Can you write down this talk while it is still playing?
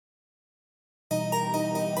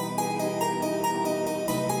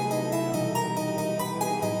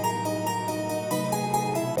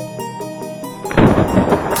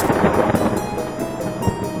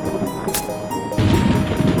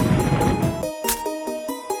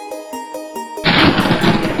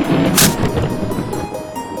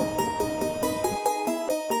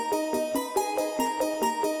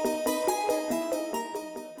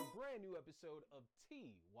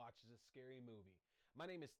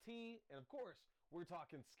T, and of course, we're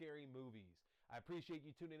talking scary movies. I appreciate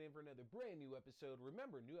you tuning in for another brand new episode.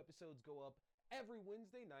 Remember, new episodes go up every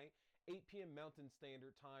Wednesday night, 8 p.m. Mountain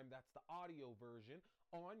Standard Time. That's the audio version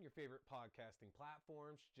on your favorite podcasting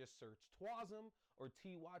platforms. Just search Twasm or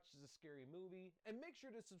T Watches a Scary Movie, and make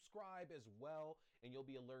sure to subscribe as well, and you'll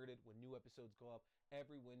be alerted when new episodes go up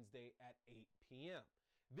every Wednesday at 8 p.m.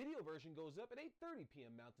 Video version goes up at 8:30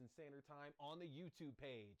 p.m. Mountain Standard Time on the YouTube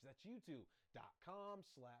page. That's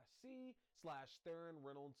youtube.com/C/Theron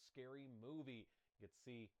Reynolds Scary Movie. You get to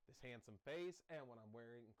see this handsome face and what I'm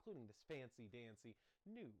wearing, including this fancy dancy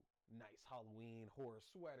new nice Halloween horror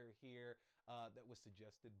sweater here that was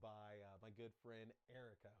suggested by my good friend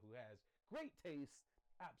Erica, who has great taste,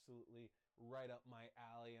 absolutely right up my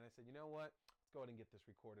alley. And I said, you know what? Let's go ahead and get this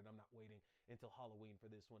recorded. I'm not waiting until Halloween for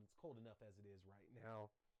this one. It's cold enough as it is right now.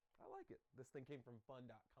 I like it. This thing came from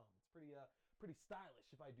fun.com. It's pretty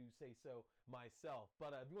stylish, if I do say so myself.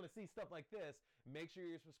 But if you want to see stuff like this, make sure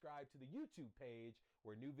you're subscribed to the YouTube page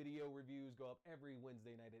where new video reviews go up every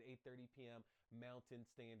Wednesday night at 8:30 p.m. Mountain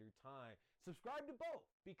Standard Time. Subscribe to both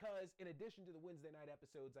because in addition to the Wednesday night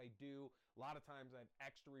episodes I do, a lot of times I have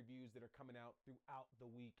extra reviews that are coming out throughout the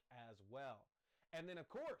week as well. And then, of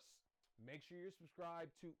course, make sure you're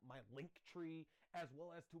subscribed to my Linktree as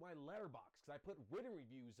well as to my Letterboxd, because I put written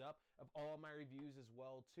reviews up of all my reviews as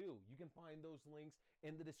well too. You can find those links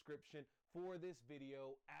in the description for this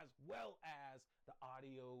video, as well as the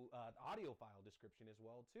audio file description as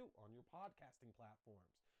well too on your podcasting platforms.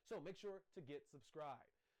 So make sure to get subscribed.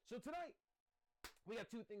 So tonight, we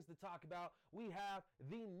got two things to talk about. We have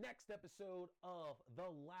the next episode of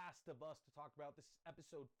The Last of Us to talk about. This is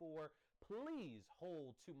episode 4. Please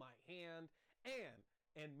hold to my hand. And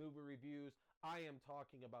in movie reviews, I am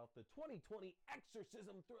talking about the 2020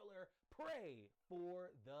 exorcism thriller, Pray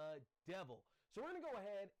for the Devil. So we're going to go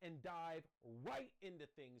ahead and dive right into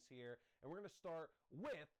things here. And we're going to start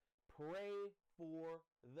with Pray for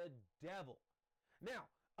the Devil. Now,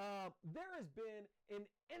 there has been an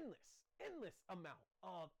endless amount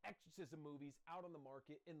of exorcism movies out on the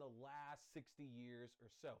market in the last 60 years or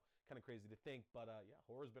so. Kind of crazy to think, but yeah,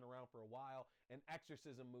 horror's been around for a while, and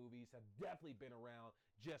exorcism movies have definitely been around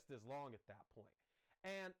just as long at that point.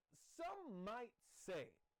 And some might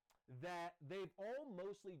say that they've all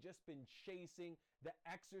mostly just been chasing the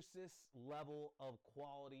Exorcist level of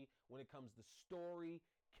quality when it comes to story,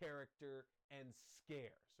 character, and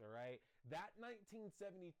scares, all right? That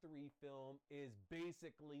 1973 film is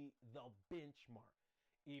basically the benchmark,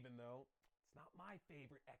 even though it's not my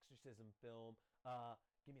favorite exorcism film.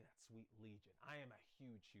 Give me that sweet Legion. I am a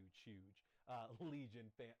huge Legion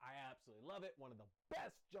fan. I absolutely love it. One of the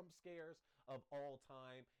best jump scares of all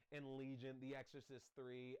time in Legion, The Exorcist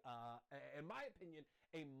 3. In my opinion,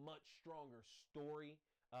 a much stronger story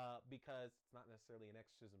because it's not necessarily an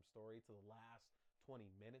exorcism story to the last 20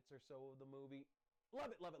 minutes or so of the movie.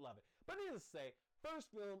 Love it. But needless to say,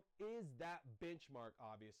 first film is that benchmark,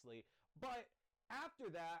 obviously. But after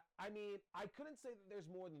that, I mean, I couldn't say that there's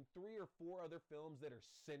more than 3 or 4 other films that are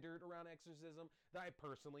centered around exorcism that I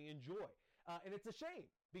personally enjoy. And it's a shame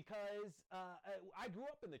because I grew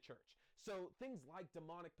up in the church. So things like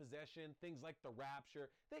demonic possession, things like the rapture,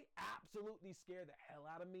 they absolutely scare the hell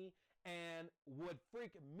out of me and would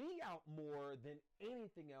freak me out more than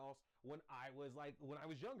anything else when I was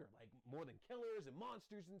younger, like more than killers and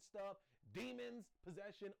monsters and stuff, demons,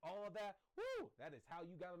 possession, all of that. Woo! That is how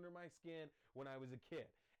you got under my skin when I was a kid.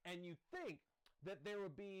 And you think that there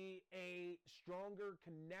would be a stronger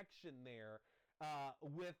connection there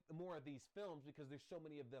with more of these films because there's so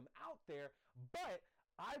many of them out there, but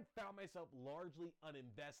I've found myself largely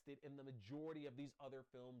uninvested in the majority of these other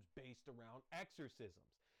films based around exorcisms.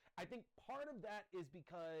 I think part of that is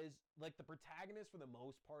because, like, the protagonists for the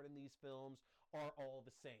most part in these films are all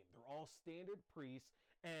the same. They're all standard priests,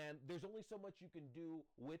 and there's only so much you can do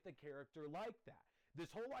with a character like that.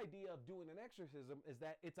 This whole idea of doing an exorcism is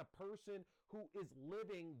that it's a person who is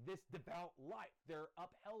living this devout life. They're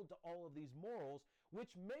upheld to all of these morals,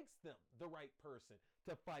 which makes them the right person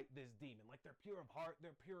to fight this demon. Like, they're pure of heart,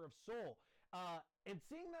 they're pure of soul. And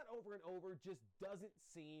seeing that over and over just doesn't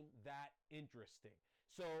seem that interesting.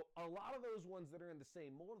 So a lot of those ones that are in the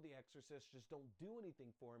same mold of The Exorcist just don't do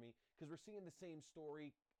anything for me because we're seeing the same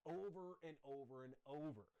story over and over and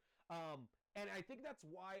over. And I think that's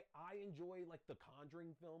why I enjoy, like, the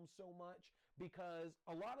Conjuring films so much, because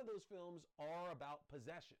a lot of those films are about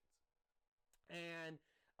possessions. And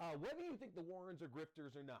whether you think the Warrens are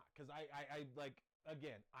grifters or not, because I like,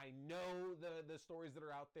 again, I know the stories that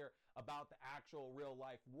are out there about the actual real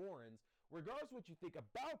life Warrens. Regardless of what you think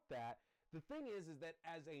about that, the thing is that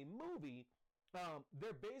as a movie,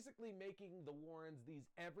 They're basically making the Warrens these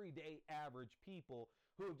everyday average people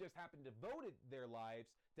who have just happened to devoted their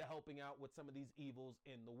lives to helping out with some of these evils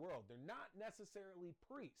in the world. They're not necessarily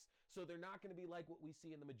priests, so they're not going to be like what we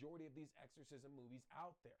see in the majority of these exorcism movies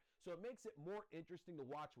out there. So it makes it more interesting to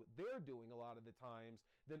watch what they're doing a lot of the times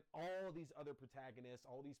than all these other protagonists,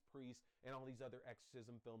 all these priests, and all these other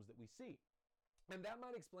exorcism films that we see. And that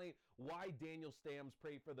might explain why Daniel Stam's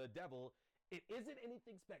Pray for the Devil, it isn't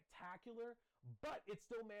anything spectacular, but it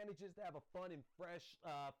still manages to have a fun and fresh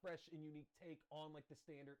and unique take on like the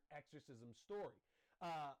standard exorcism story.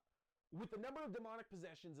 With the number of demonic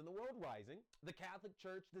possessions in the world rising, the Catholic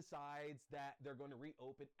Church decides that they're going to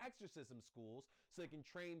reopen exorcism schools so they can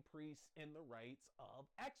train priests in the rites of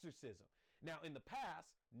exorcism. Now, in the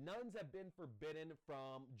past, nuns have been forbidden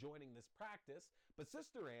from joining this practice, but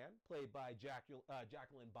Sister Anne, played by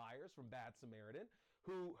Jacqueline Byers from Bad Samaritan,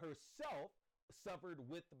 who herself suffered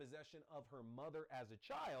with the possession of her mother as a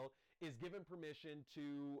child, is given permission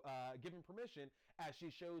as she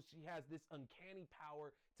shows she has this uncanny power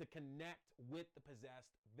to connect with the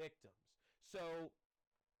possessed victims. So,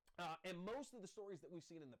 and most of the stories that we've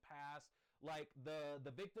seen in the past, like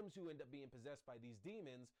the victims who end up being possessed by these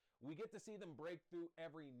demons, we get to see them break through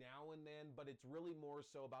every now and then, but it's really more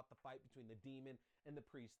so about the fight between the demon and the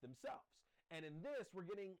priest themselves. And in this, we're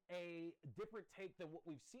getting a different take than what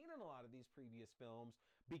we've seen in a lot of these previous films,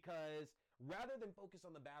 because rather than focus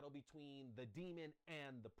on the battle between the demon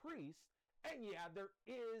and the priest, and yeah, there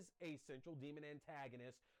is a central demon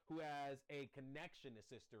antagonist who has a connection to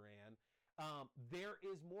Sister Anne, there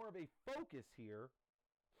is more of a focus here.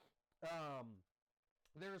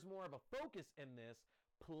 There's more of a focus in this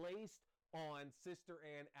placed on Sister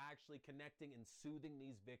Anne actually connecting and soothing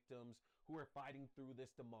these victims who are fighting through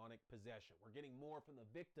this demonic possession. We're getting more from the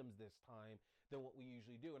victims this time than what we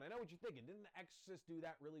usually do. And I know what you're thinking. Didn't The Exorcist do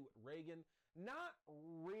that really with Regan? Not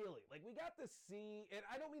really. Like, we got to see, and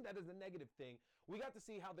I don't mean that as a negative thing. We got to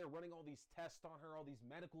see how they're running all these tests on her, all these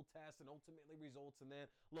medical tests, and ultimately results. And then,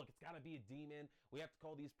 look, it's got to be a demon. We have to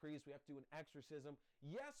call these priests. We have to do an exorcism.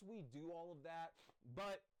 Yes, we do all of that,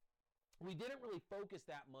 but we didn't really focus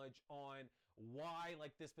that much on why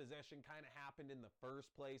like this possession kind of happened in the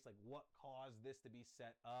first place, like what caused this to be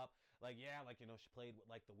set up. Like, yeah, like, you know, she played with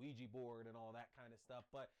like the Ouija board and all that kind of stuff,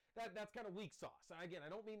 but that's kind of weak sauce. And again,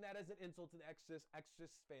 I don't mean that as an insult to The Exorcist.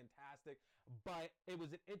 Exorcist is fantastic, but it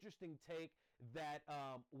was an interesting take that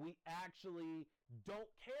we actually don't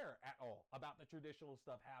care at all about the traditional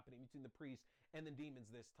stuff happening between the priest and the demons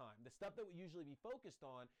this time. The stuff that would usually be focused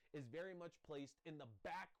on is very much placed in the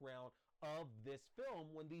background of this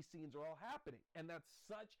film when these scenes are all happening. And that's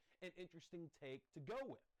such an interesting take to go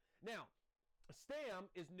with. Now, Stam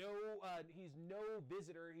is he's no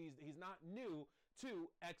visitor. He's not new to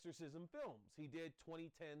exorcism films. He did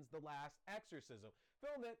 2010's The Last Exorcism,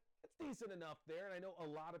 film that it's decent enough there, and I know a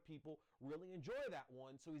lot of people really enjoy that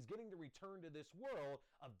one. So he's getting to return to this world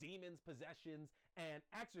of demons, possessions, and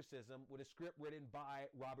exorcism with a script written by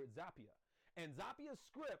Robert Zappia. And Zappia's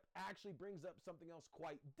script actually brings up something else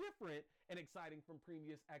quite different and exciting from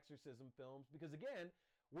previous exorcism films, because again,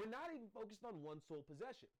 we're not even focused on one sole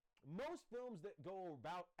possession. Most films that go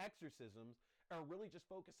about exorcisms are really just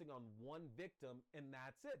focusing on one victim, and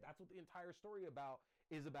that's it. That's what the entire story is about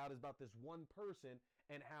this one person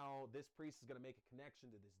and how this priest is going to make a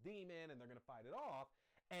connection to this demon and they're going to fight it off.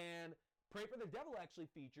 And Pray for the Devil actually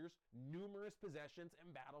features numerous possessions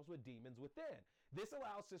and battles with demons within. This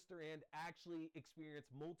allows Sister Anne to actually experience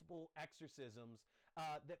multiple exorcisms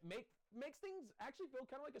that makes things actually feel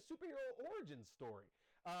kind of like a superhero origin story.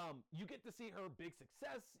 You get to see her big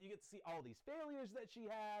success. You get to see all these failures that she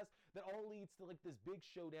has that all leads to like this big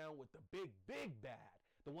showdown with the big bad,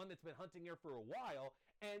 the one that's been hunting her for a while.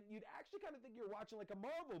 And you'd actually kind of think you're watching like a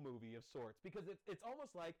Marvel movie of sorts, because it's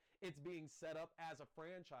almost like it's being set up as a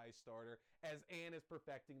franchise starter as Anne is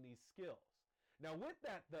perfecting these skills. Now with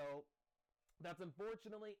that though, that's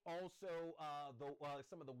unfortunately also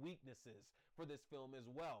some of the weaknesses for this film as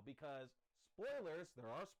well, because spoilers,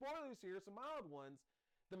 there are spoilers here, some mild ones.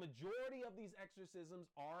 The majority of these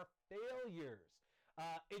exorcisms are failures.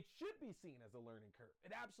 It should be seen as a learning curve.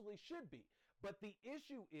 It absolutely should be. But the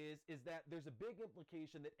issue is that there's a big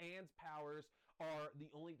implication that Anne's powers are the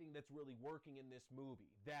only thing that's really working in this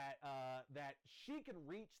movie. That she can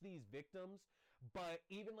reach these victims, but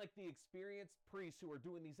even like the experienced priests who are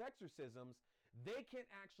doing these exorcisms, they can't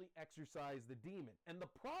actually exorcise the demon. And the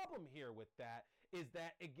problem here with that is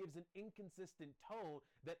that it gives an inconsistent tone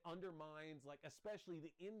that undermines, like, especially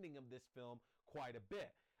the ending of this film quite a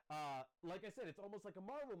bit. Like I said, it's almost like a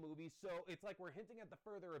Marvel movie, so it's like we're hinting at the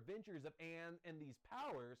further adventures of Anne and these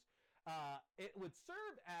powers, it would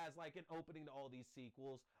serve as like an opening to all these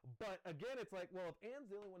sequels. But again, it's like, well, if Anne's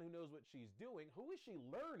the only one who knows what she's doing, who is she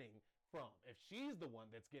learning from if she's the one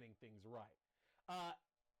that's getting things right?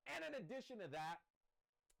 And in addition to that,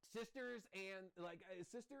 Sister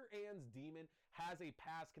Anne's demon has a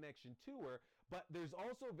past connection to her, but there's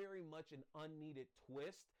also very much an unneeded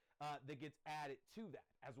twist that gets added to that.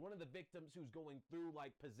 As one of the victims who's going through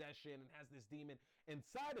like possession and has this demon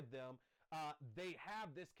inside of them, they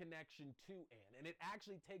have this connection to Anne, and it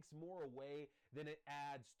actually takes more away than it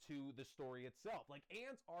adds to the story itself. Like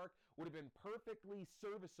Anne's arc would have been perfectly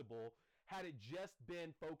serviceable had it just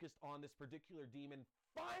been focused on this particular demon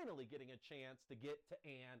finally getting a chance to get to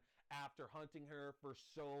Anne after hunting her for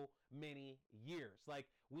so many years. Like,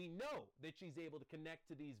 we know that she's able to connect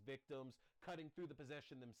to these victims, cutting through the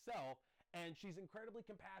possession themselves, and she's incredibly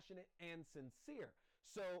compassionate and sincere.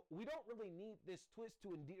 So we don't really need this twist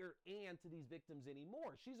to endear Anne to these victims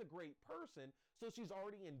anymore. She's a great person, so she's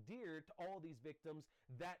already endeared to all these victims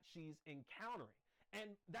that she's encountering.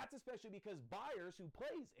 And that's especially because Byers, who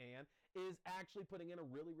plays Anne, is actually putting in a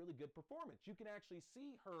really, really good performance. You can actually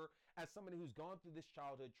see her as somebody who's gone through this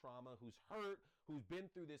childhood trauma, who's hurt, who's been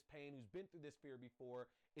through this pain, who's been through this fear before,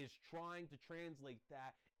 is trying to translate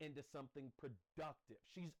that into something productive.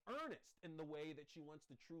 She's earnest in the way that she wants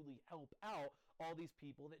to truly help out all these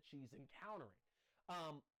people that she's encountering.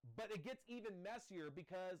 But it gets even messier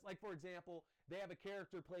because, like, for example, they have a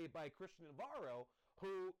character played by Christian Navarro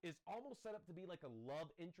who is almost set up to be like a love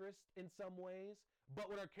interest in some ways. But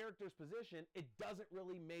with our character's position, it doesn't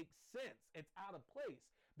really make sense. It's out of place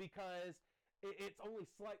because it's only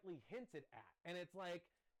slightly hinted at. And it's like,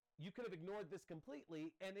 you could have ignored this completely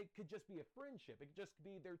and it could just be a friendship. It could just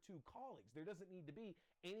be their two colleagues. There doesn't need to be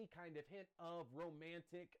any kind of hint of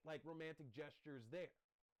romantic gestures there.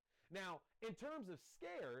 Now, in terms of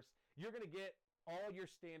scares, you're going to get all your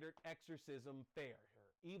standard exorcism fare here.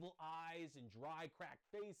 Evil eyes and dry, cracked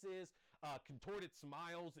faces, contorted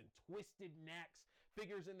smiles and twisted necks,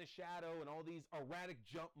 figures in the shadow and all these erratic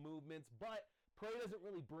jump movements. But Prey doesn't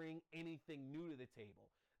really bring anything new to the table.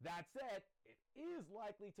 That said, it is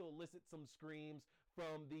likely to elicit some screams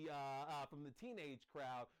from the teenage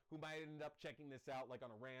crowd who might end up checking this out like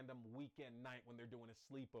on a random weekend night when they're doing a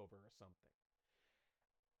sleepover or something.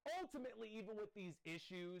 Ultimately, even with these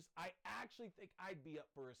issues, I actually think I'd be up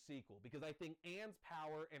for a sequel because I think Anne's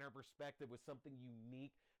power and her perspective was something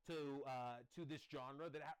unique to this genre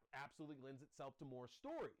that absolutely lends itself to more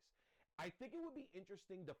stories. I think it would be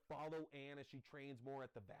interesting to follow Anne as she trains more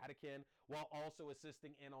at the Vatican while also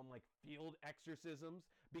assisting in on like field exorcisms,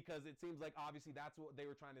 because it seems like obviously that's what they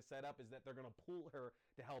were trying to set up, is that they're going to pull her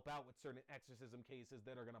to help out with certain exorcism cases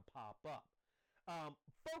that are going to pop up.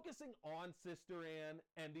 Focusing on Sister Anne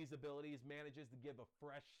and these abilities manages to give a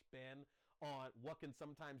fresh spin on what can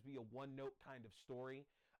sometimes be a one-note kind of story.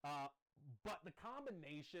 But the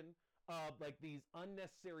combination of like these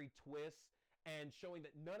unnecessary twists and showing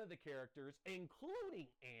that none of the characters, including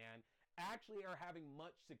Anne, actually are having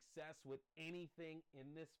much success with anything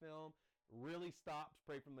in this film really stops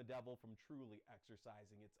Prey from the Devil from truly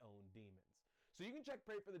exercising its own demons. So you can check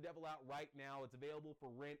Prey for the Devil out right now. It's available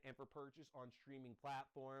for rent and for purchase on streaming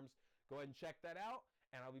platforms. Go ahead and check that out,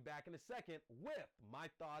 and I'll be back in a second with my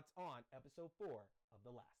thoughts on episode 4 of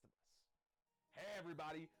The Last of Us. Hey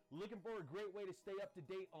everybody, looking for a great way to stay up to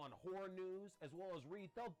date on horror news as well as read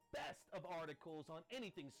the best of articles on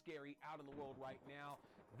anything scary out in the world right now?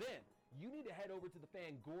 Then you need to head over to the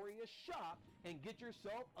Fangoria shop and get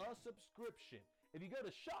yourself a subscription. If you go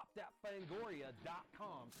to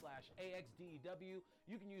shop.fangoria.com/AXDEW,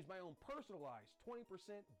 you can use my own personalized 20%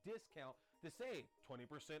 discount to save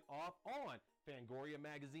 20% off on Fangoria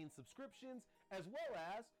magazine subscriptions, as well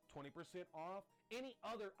as 20% off any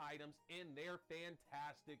other items in their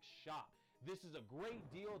fantastic shop. This is a great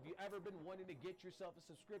deal. If you've ever been wanting to get yourself a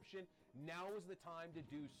subscription, now is the time to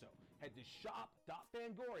do so. Head to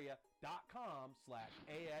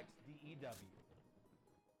shop.fangoria.com/AXDEW.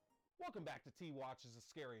 Welcome back to T-Watches a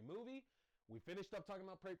Scary Movie. We finished up talking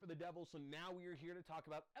about Prey for the Devil, so now we are here to talk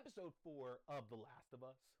about episode 4 of The Last of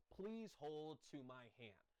Us. Please hold to my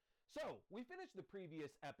hand. So, we finished the previous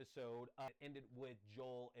episode. It ended with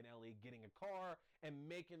Joel and Ellie getting a car and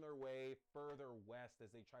making their way further west as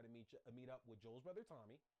they try to meet up with Joel's brother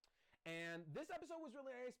Tommy. And this episode was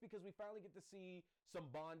really nice because we finally get to see some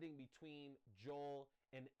bonding between Joel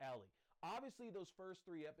and Ellie. Obviously, those first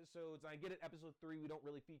 3 episodes, I get it, episode 3, we don't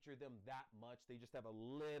really feature them that much. They just have a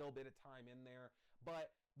little bit of time in there.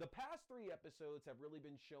 But the past 3 episodes have really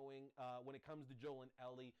been showing, when it comes to Joel and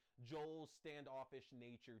Ellie, Joel's standoffish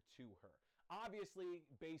nature to her. Obviously,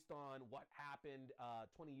 based on what happened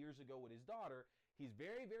 20 years ago with his daughter, he's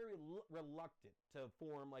very, very reluctant to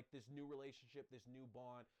form like this new relationship, this new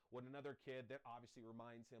bond with another kid that obviously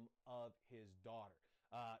reminds him of his daughter.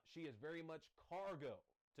 She is very much cargo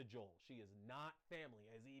to Joel. She is not family,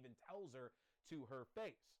 as he even tells her to her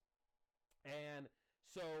face. And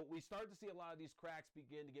so we start to see a lot of these cracks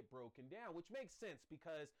begin to get broken down, which makes sense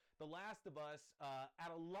because The Last of Us,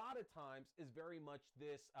 at a lot of times, is very much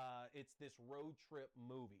this. It's this road trip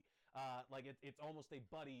movie. It's almost a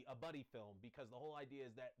buddy film, because the whole idea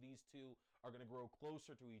is that these two are going to grow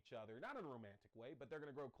closer to each other, not in a romantic way, but they're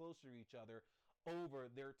going to grow closer to each other over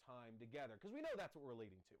their time together, because we know that's what we're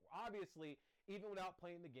leading to. Obviously, even without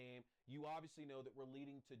playing the game, you obviously know that we're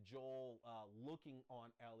leading to Joel looking on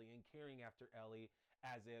Ellie and caring after Ellie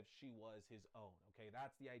as if she was his own. Okay,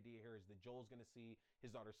 that's the idea here, is that Joel's going to see his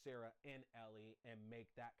daughter Sarah in Ellie and make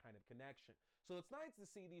that kind of connection. So it's nice to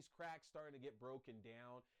see these cracks starting to get broken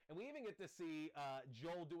down. And we even get to see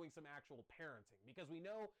Joel doing some actual parenting, because we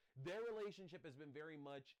know their relationship has been very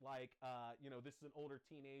much like, this is an older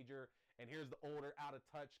teenager and here's the older out of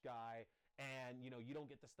touch guy. And, you don't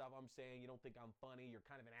get the stuff I'm saying. You don't think I'm funny. You're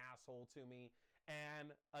kind of an asshole to me. And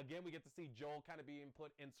again, we get to see Joel kind of being put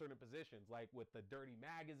in certain positions, like with the dirty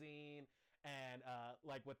magazine and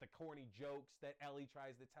like with the corny jokes that Ellie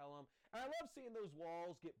tries to tell him. And I love seeing those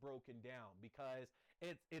walls get broken down, because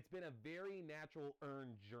it's been a very natural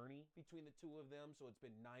earned journey between the two of them. So it's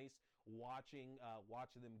been nice watching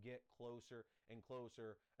them get closer and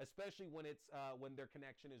closer, especially when when their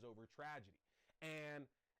connection is over tragedy. And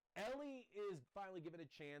Ellie is finally given a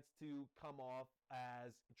chance to come off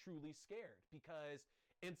as truly scared, because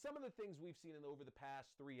in some of the things we've seen over the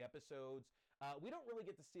past 3 episodes, we don't really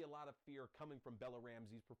get to see a lot of fear coming from Bella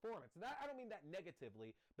Ramsey's performance. And I don't mean that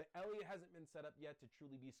negatively, but Ellie hasn't been set up yet to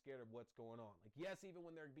truly be scared of what's going on. Like, yes, even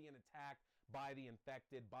when they're being attacked by the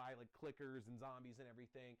infected, by like clickers and zombies and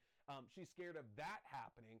everything, she's scared of that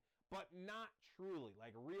happening, but not truly.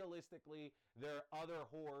 Like, realistically, there are other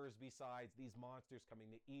horrors besides these monsters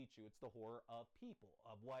coming to eat you. It's the horror of people,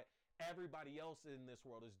 of what everybody else in this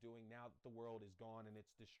world is doing now that the world is gone and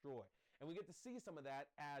it's destroyed. And we get to see some of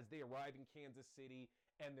that as they arrive in Kansas City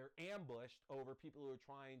and they're ambushed over people who are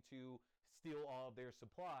trying to steal all of their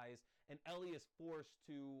supplies. And Ellie is forced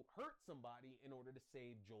to hurt somebody in order to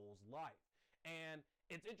save Joel's life. And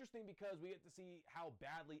it's interesting because we get to see how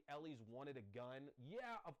badly Ellie's wanted a gun.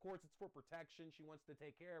 Yeah, of course, it's for protection. She wants to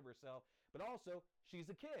take care of herself. But also,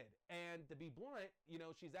 she's a kid. And to be blunt,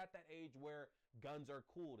 she's at that age where guns are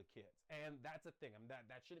cool to kids. And that's a thing.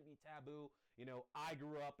 That shouldn't be taboo. I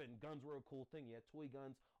grew up and guns were a cool thing. You had toy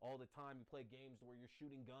guns all the time. You play games where you're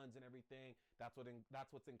shooting guns and everything. That's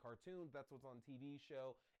what's in cartoons. That's what's on TV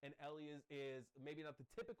show. And Ellie is maybe not the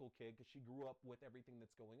typical kid, because she grew up with everything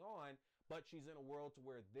that's going on, but she's in a world to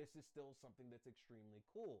where this is still something that's extremely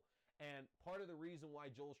cool. And part of the reason why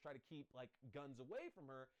Joel's trying to keep like guns away from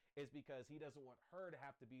her is because he doesn't want her to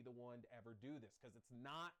have to be the one to ever do this, because it's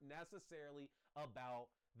not necessarily about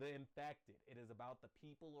the infected. It is about the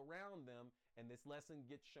people around them. And this lesson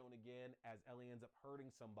gets shown again as Ellie ends up hurting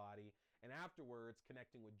somebody, and afterwards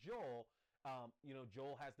connecting with Joel.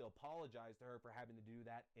 Joel has to apologize to her for having to do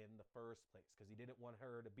that in the first place, because he didn't want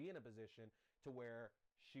her to be in a position to where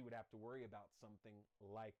she would have to worry about something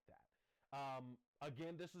like that.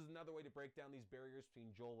 Again, this is another way to break down these barriers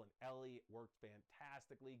between Joel and Ellie. It worked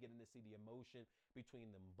fantastically, getting to see the emotion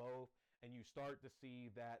between them both. And you start to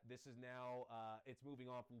see that this is now, it's moving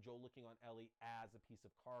on from Joel looking on Ellie as a piece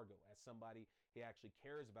of cargo, as somebody he actually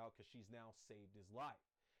cares about, because she's now saved his life.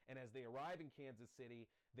 And as they arrive in Kansas City,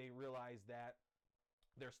 they realize that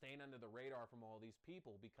they're staying under the radar from all these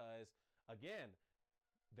people, because, again,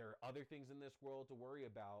 there are other things in this world to worry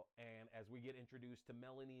about. And as we get introduced to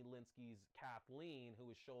Melanie Lynskey's Kathleen, who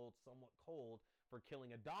is shown somewhat cold for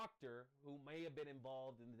killing a doctor who may have been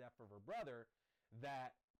involved in the death of her brother,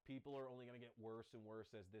 that people are only going to get worse and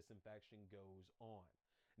worse as this infection goes on.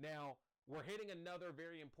 Now, we're hitting another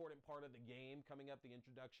very important part of the game coming up, the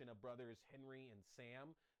introduction of brothers Henry and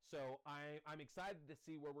Sam. So I'm excited to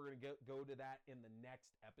see where we're going to go to that in the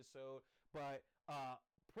next episode. But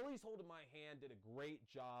Please Hold My Hand did a great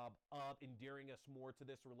job of endearing us more to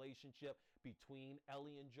this relationship between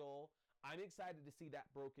Ellie and Joel. I'm excited to see that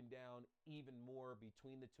broken down even more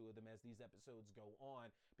between the two of them as these episodes go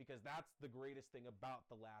on, because that's the greatest thing about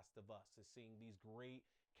The Last of Us, is seeing these great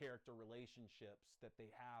character relationships that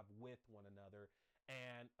they have with one another,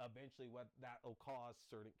 and eventually what that will cause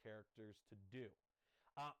certain characters to do.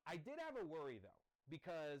 I did have a worry, though,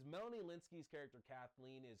 because Melanie Lynskey's character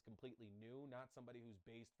Kathleen is completely new, not somebody who's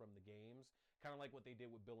based from the games. Kind of like what they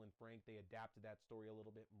did with Bill and Frank, they adapted that story a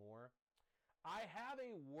little bit more. I have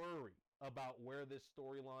a worry about where this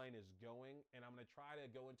storyline is going, and I'm going to try to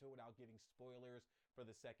go into it without giving spoilers for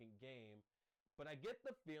the second game. But I get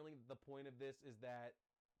the feeling that the point of this is that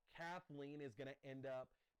Kathleen is going to end up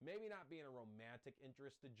maybe not being a romantic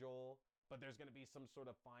interest to Joel, but there's going to be some sort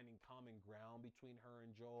of finding common ground between her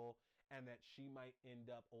and Joel, and that she might end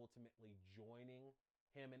up ultimately joining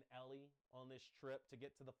him and Ellie on this trip to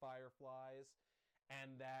get to the Fireflies,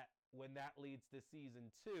 and that when that leads to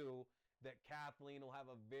season 2, that Kathleen will have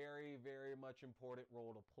a very, very much important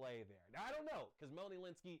role to play there. Now, I don't know, because Melanie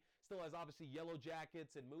Lynskey still has obviously Yellow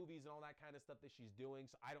Jackets and movies and all that kind of stuff that she's doing,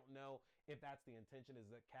 so I don't know if that's the intention, is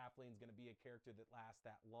that Kathleen's going to be a character that lasts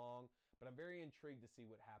that long, but I'm very intrigued to see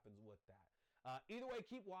what happens with that. Either way,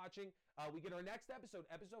 keep watching. We get our next episode.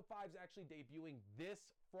 Episode 5 is actually debuting this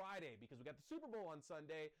Friday because we got the Super Bowl on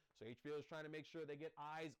Sunday, so HBO is trying to make sure they get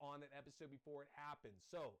eyes on that episode before it happens.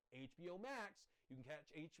 So, HBO Max, you can catch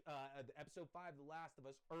episode 5, The Last of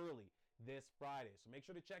Us, early this Friday. So make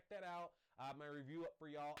sure to check that out. My review up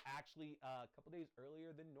for y'all actually a couple days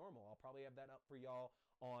earlier than normal. I'll probably have that up for y'all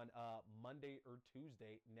on Monday or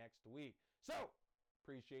Tuesday next week. So,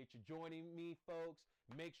 appreciate you joining me, folks.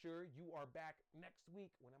 Make sure you are back next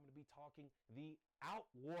week when I'm going to be talking The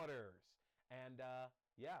Outwaters. And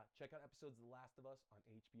yeah, check out episodes of The Last of Us on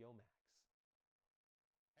HBO Max.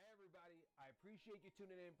 Hey everybody, I appreciate you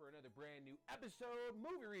tuning in for another brand new episode,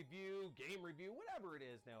 movie review, game review, whatever it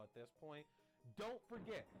is now at this point. Don't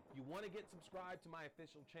forget, you want to get subscribed to my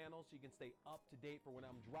official channel so you can stay up to date for when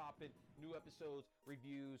I'm dropping new episodes,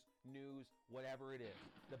 reviews, news, whatever it is.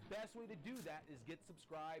 The best way to do that is get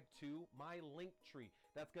subscribed to my Linktree.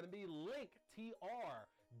 That's going to be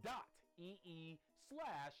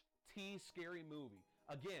linktr.ee/tscarymovie.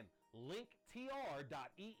 Again,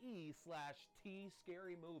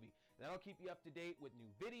 linktr.ee/tscarymovie. That'll keep you up to date with new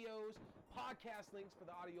videos, podcast links for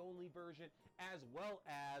the audio-only version, as well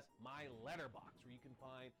as my letterbox where you can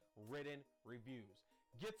find written reviews.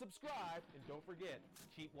 Get subscribed, and don't forget,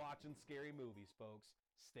 keep watching scary movies, folks.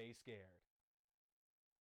 Stay scared.